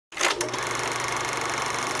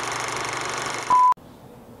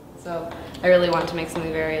So I really wanted to make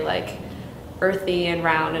something very like earthy and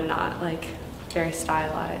round and not like very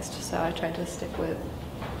stylized. So I tried to stick with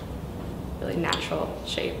really natural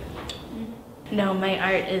shape. No, my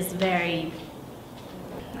art is very,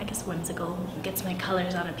 I guess, whimsical. It gets my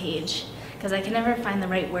colors on a page because I can never find the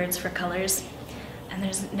right words for colors, and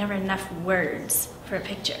there's never enough words for a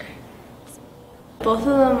picture. Both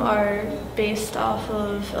of them are based off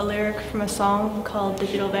of a lyric from a song called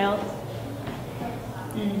Digital Veil.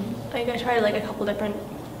 Like I tried like a couple different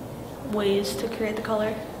ways to create the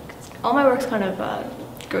color. All my work's kind of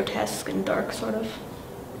grotesque and dark, sort of.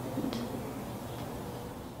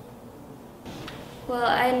 Well,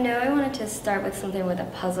 I know I wanted to start with something with a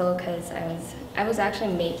puzzle because I was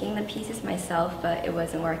actually making the pieces myself, but it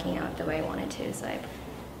wasn't working out the way I wanted to. So I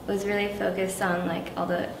was really focused on like all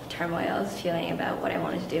the turmoil I was feeling about what I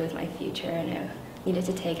wanted to do with my future, and I needed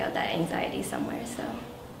to take out that anxiety somewhere. So.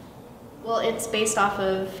 Well, it's based off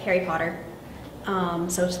of Harry Potter,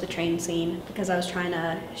 so it's the train scene, because I was trying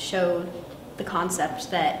to show the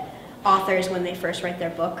concept that authors, when they first write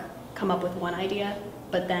their book, come up with one idea,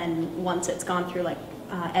 but then once it's gone through like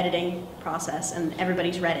editing process and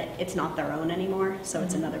everybody's read it, it's not their own anymore, so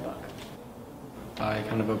it's another book. I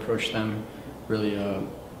kind of approached them really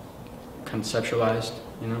conceptualized,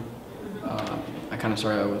 you know. I kind of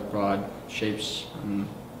started out with broad shapes and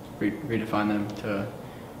redefine them to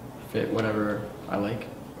fit whatever I like.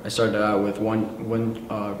 I started out with one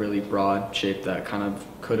really broad shape that kind of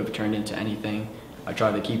could have turned into anything. I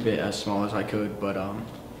tried to keep it as small as I could, but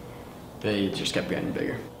they just kept getting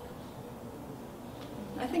bigger.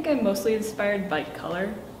 I think I'm mostly inspired by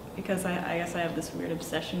color because I guess I have this weird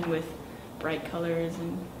obsession with bright colors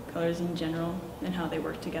and colors in general and how they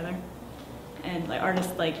work together. And like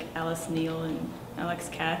artists like Alice Neal and Alex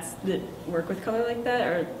Katz that work with color like that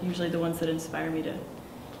are usually the ones that inspire me to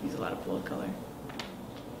use a lot of bold color.